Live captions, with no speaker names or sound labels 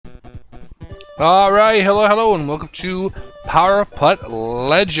Alright, hello, and welcome to PowerPutt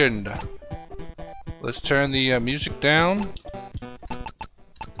Legend. Let's turn the music down.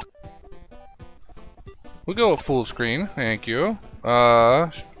 We'll go full screen, thank you.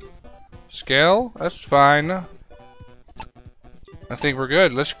 Scale, that's fine. I think we're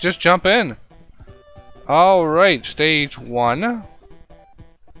good. Let's just jump in. Alright, stage 1.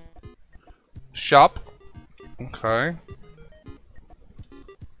 Shop. Okay.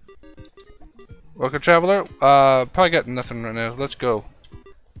 Welcome, traveler. Probably got nothing right now. Let's go.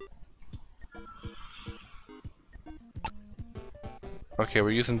 Okay,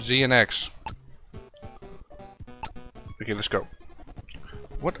 we're using Z and X. Okay, let's go.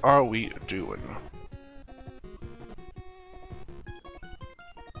 What are we doing?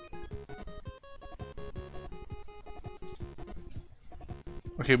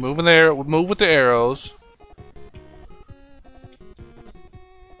 Okay, moving there. Move with the arrows.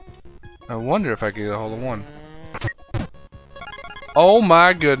 I wonder if I can get a hold of one. Oh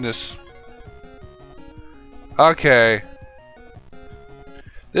my goodness. Okay.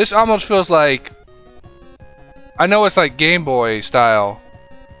 This almost feels like... I know it's like Game Boy style,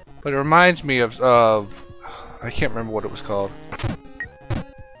 but it reminds me of I can't remember what it was called.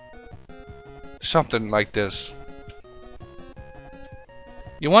 Something like this.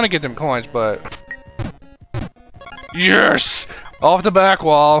 You want to get them coins, but... Yes! Off the back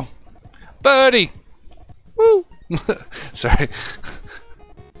wall. Buddy! Woo! Sorry.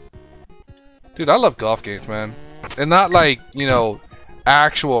 Dude, I love golf games, man. And not like, you know,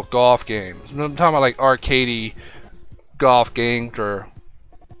 actual golf games. I'm talking about like arcadey golf games or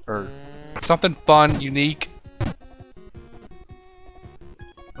something fun, unique.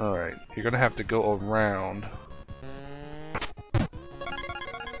 Alright, you're gonna have to go around.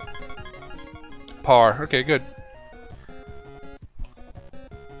 Par. Okay, good.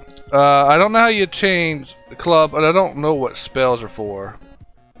 I don't know how you change the club, but I don't know what spells are for.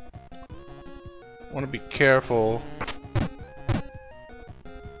 Want to be careful.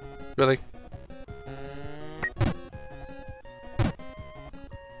 Really?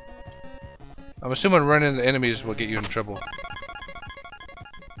 I'm assuming running into enemies will get you in trouble.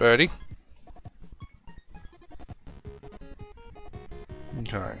 Birdie.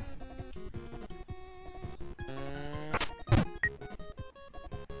 Okay.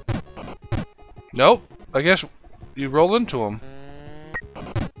 Nope. I guess you roll into them.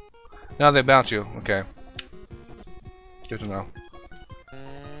 Now they bounce you. Okay. Good to know.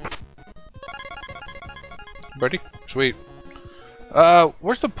 Birdie? Sweet.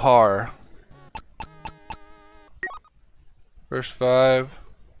 Where's the par? First 5.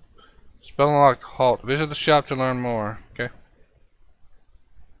 Spell unlocked. Halt. Visit the shop to learn more. Okay.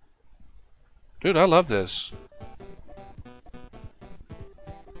 Dude, I love this.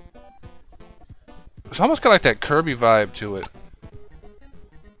 It's almost got like that Kirby vibe to it.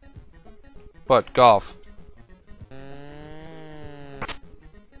 But golf.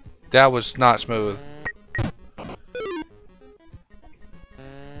 That was not smooth.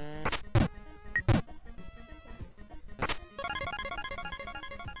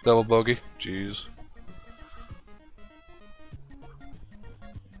 Double bogey. Jeez.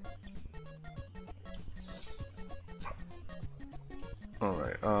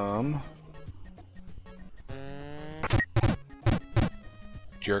 Alright,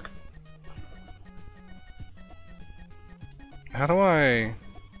 jerk. How do I...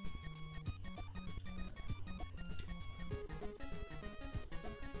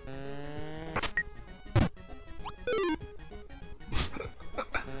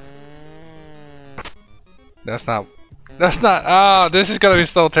 That's not, ah, this is gonna be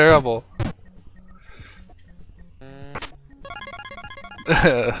so terrible.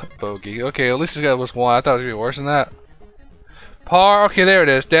 Bogey. Okay, at least it was 1. I thought it would be worse than that. Par, okay, there it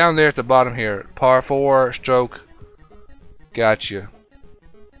is. Down there at the bottom here. Par 4, stroke. Gotcha.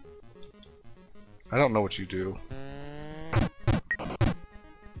 I don't know what you do.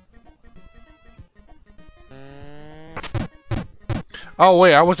 Oh,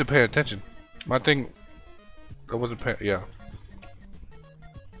 wait, I wasn't paying attention. My thing... I wasn't paying... Yeah.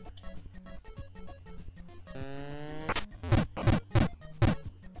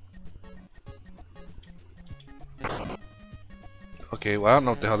 Okay, well, I don't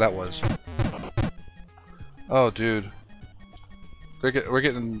know what the hell that was. Oh, dude. We're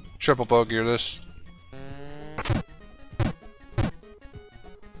getting triple bogey or this.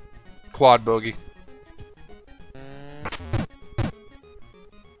 Quad bogey.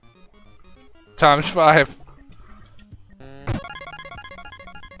 Times 5.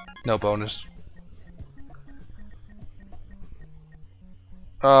 No bonus.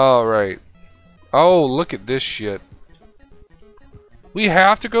 Alright. Oh, look at this shit. We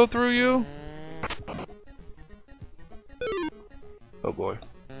have to go through you? Oh boy.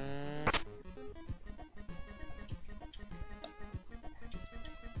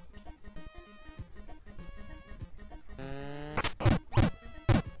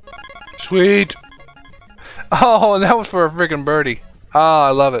 Sweet! Oh, that was for a freaking birdie. Ah,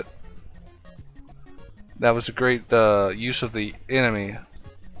 I love it. That was a great use of the enemy.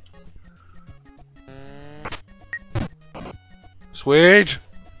 Sweet!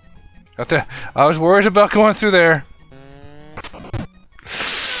 I was worried about going through there.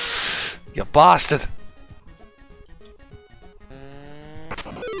 You bastard!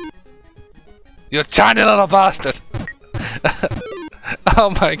 You tiny little bastard! Oh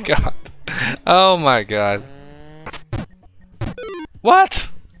my god. Oh my god. What?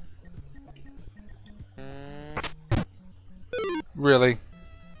 Really?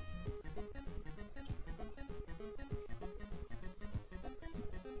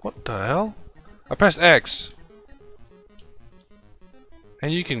 What the hell? I pressed X.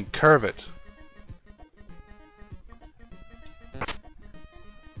 And you can curve it.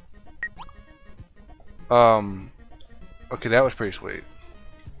 Okay, that was pretty sweet.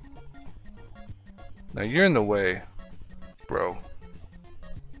 Now you're in the way, bro.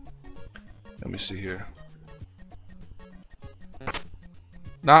 Let me see here.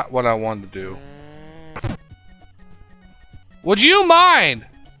 Not what I wanted to do. Would you mind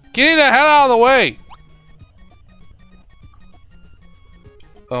getting the hell out of the way?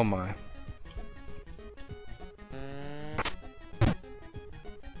 Oh my.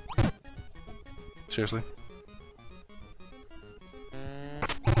 Seriously?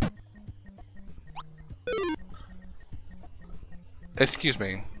 Excuse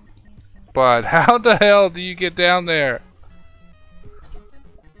me. But how the hell do you get down there?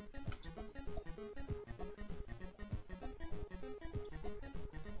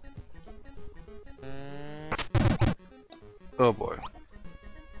 Oh boy.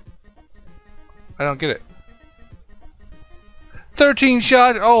 I don't get it. 13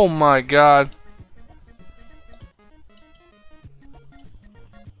 shot? Oh my god.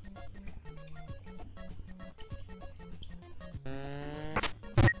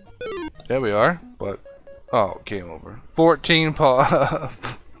 There we are, but oh, game over. 14 paw.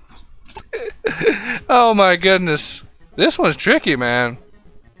 Oh my goodness. This one's tricky, man.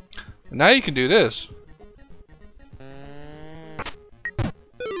 Now you can do this.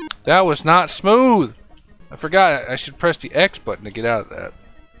 That was not smooth. I forgot I should press the X button to get out of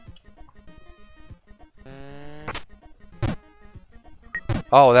that.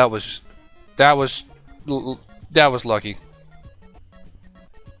 Oh, that was lucky.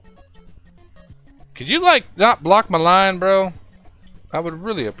 Could you like not block my line, bro? I would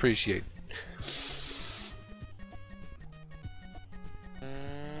really appreciate.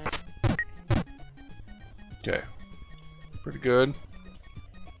 Okay. Pretty good.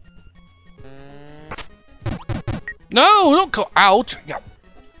 No, don't go out. Yeah,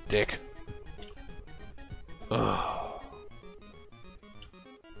 dick. Ugh.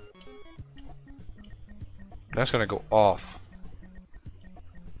 That's gonna go off.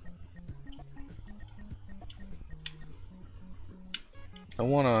 I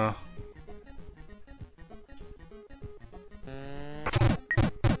wanna.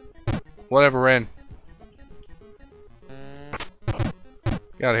 Whatever, Ren.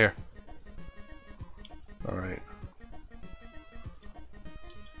 Get out of here. Alright.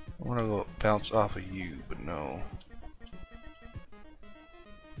 I wanna go bounce off of you, but no.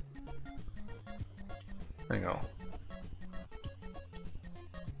 Hang on.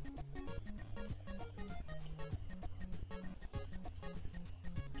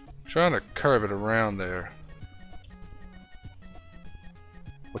 Trying to curve it around there,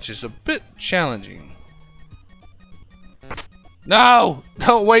 which is a bit challenging. No!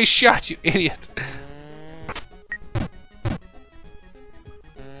 Don't waste shots, you idiot!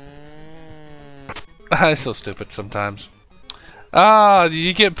 I'm so stupid sometimes. Ah,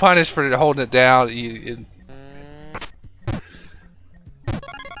 you get punished for holding it down.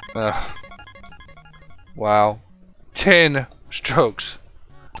 Wow. 10 strokes.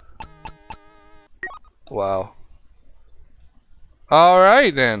 Wow.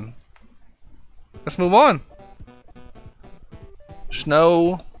 Alright then. Let's move on.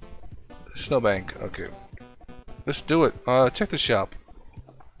 Snowbank. Okay. Let's do it. Check the shop.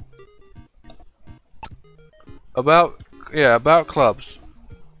 About clubs.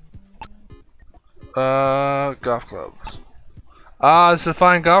 Golf clubs. Ah, it's a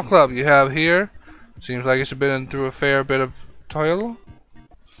fine golf club you have here. Seems like it's been through a fair bit of toil.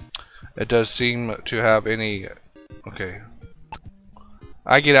 It does seem to have any... Okay.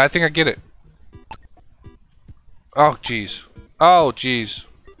 I get it. I think I get it. Oh, jeez. Oh, jeez.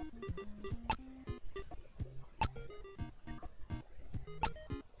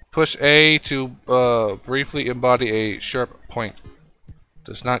 Push A to briefly embody a sharp point.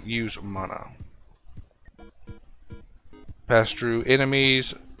 Does not use mana. Pass through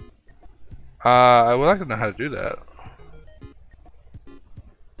enemies. I would like to know how to do that.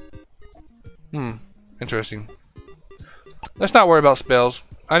 Interesting. Let's not worry about spells.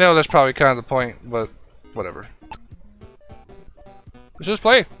 I know that's probably kind of the point, but whatever. Let's just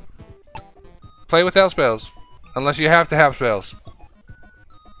play. Play without spells. Unless you have to have spells.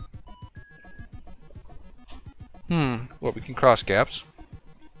 Well, we can cross gaps.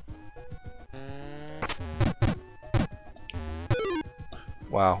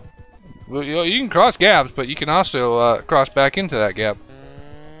 Wow. Well, you can cross gaps, but you can also cross back into that gap.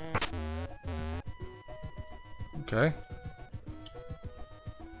 Okay.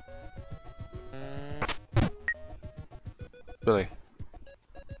 Really?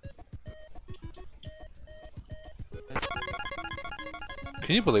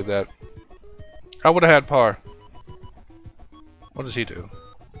 Can you believe that? I would have had par. What does he do?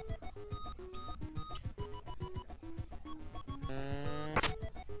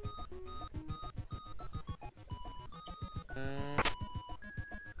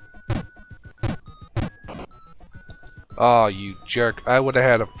 Oh, you jerk. I would have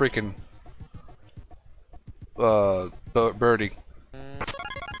had a freaking birdie.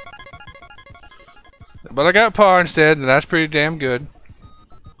 But I got par instead, and that's pretty damn good.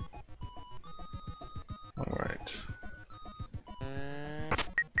 Alright.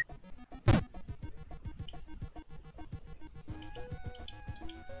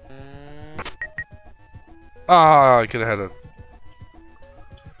 Ah, I could have had a...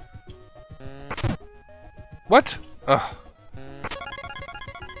 What? Ugh.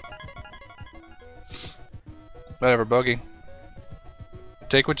 Whatever, buggy.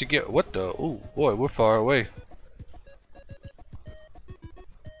 Take what you get. What the? Oh boy, we're far away.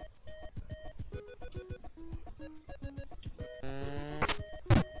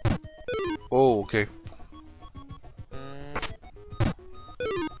 Oh, okay.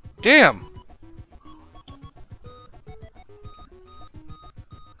 Damn!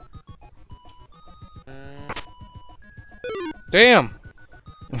 Damn!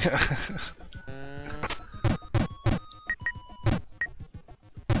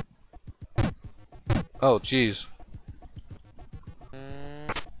 Oh, jeez.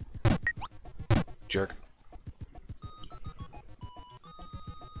 Jerk.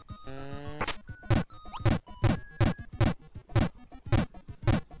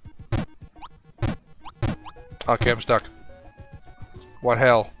 Okay, I'm stuck. What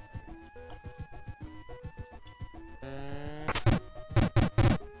hell?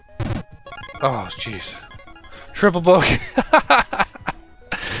 Oh, jeez. Triple bogey.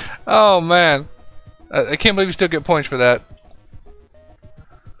 Oh, man. I can't believe you still get points for that.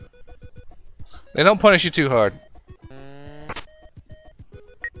 They don't punish you too hard.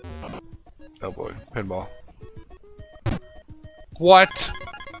 Oh boy, pinball. What?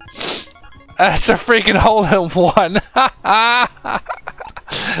 That's a freaking hole-in-one.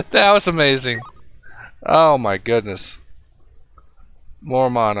 That was amazing. Oh my goodness. More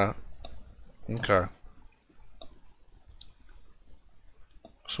mana. Okay.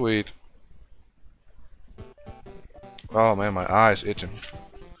 Sweet. Oh man, my eye's itching.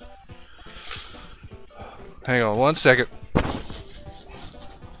 Hang on 1 second.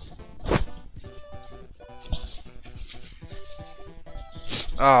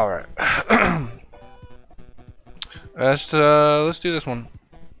 All right. Let's do this one.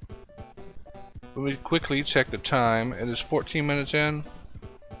 Let me quickly check the time. It is 14 minutes in.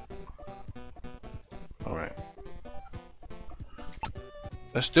 All right.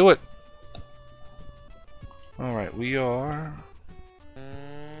 Let's do it. All right, we are.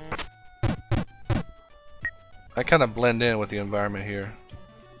 I kind of blend in with the environment here.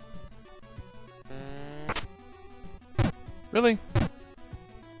 Really?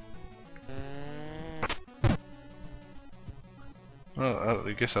 Oh,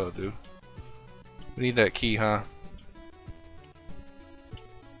 I guess I'll do. We need that key, huh?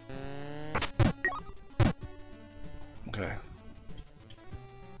 Okay.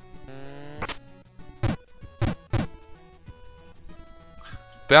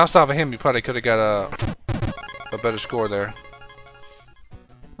 Bounced off of him, you probably could have got a better score there.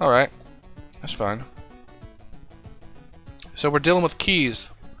 Alright. That's fine. So we're dealing with keys.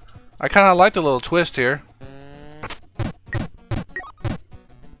 I kind of like the little twist here.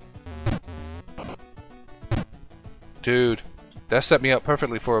 Dude, that set me up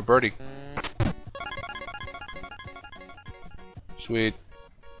perfectly for a birdie. Sweet.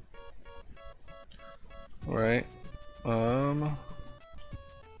 Alright.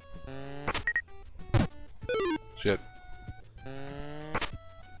 Shit.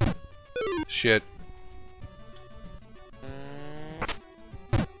 Shit.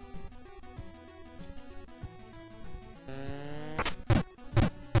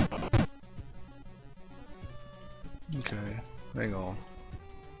 Okay, hang on.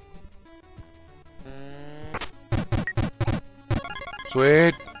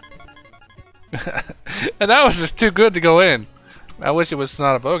 Sweet. And that was just too good to go in. I wish it was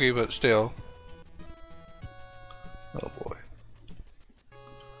not a bogey, but still. Oh boy.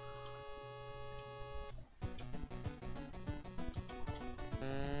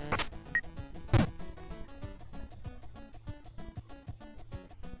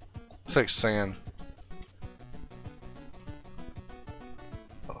 It's like sand.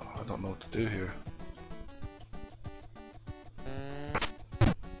 Oh, I don't know what to do here.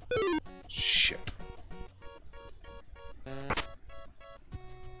 Shit.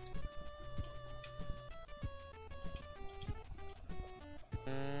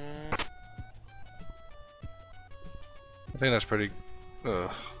 I think that's pretty.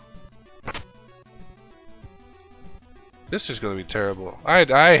 This is gonna be terrible.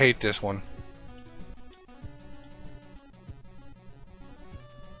 I hate this one.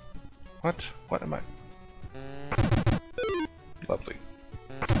 What? What am I? Lovely.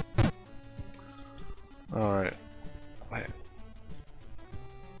 Alright. Wait.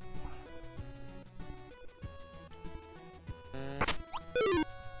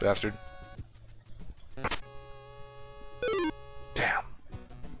 Bastard. Damn.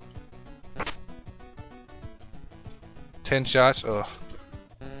 10 shots? Ugh.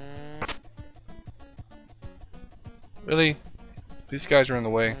 Really? These guys are in the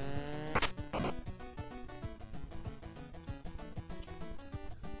way.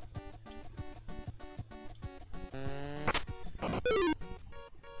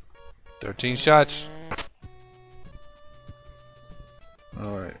 "13 shots.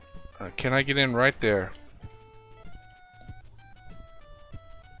 Alright. Can I get in right there?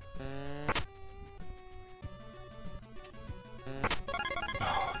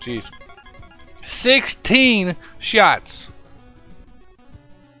 Oh, jeez. 16 shots.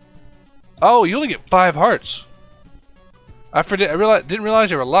 Oh, you only get 5 hearts. I didn't realize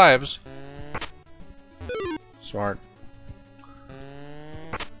they were lives. Smart.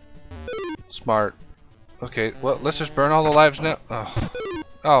 Smart. Okay, well, let's just burn all the lives now. Oh,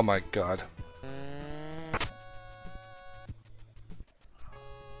 oh my god.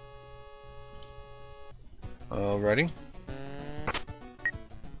 Alrighty.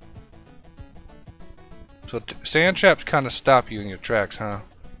 So sand traps kind of stop you in your tracks, huh?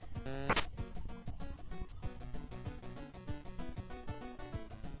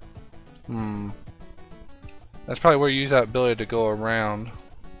 That's probably where you use that ability to go around.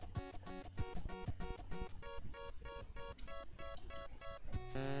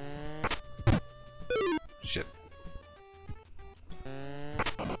 Shit.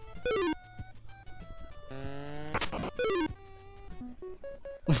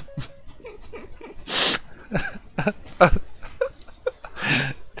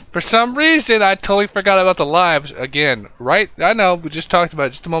 For some reason, I totally forgot about the lives again. Right? I know, we just talked about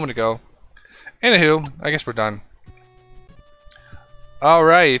it just a moment ago. Anywho, I guess we're done.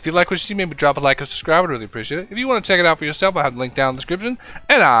 Alright, if you like what you see, maybe drop a like and subscribe. I'd really appreciate it. If you want to check it out for yourself, I'll have the link down in the description.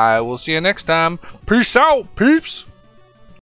 And I will see you next time. Peace out, peeps!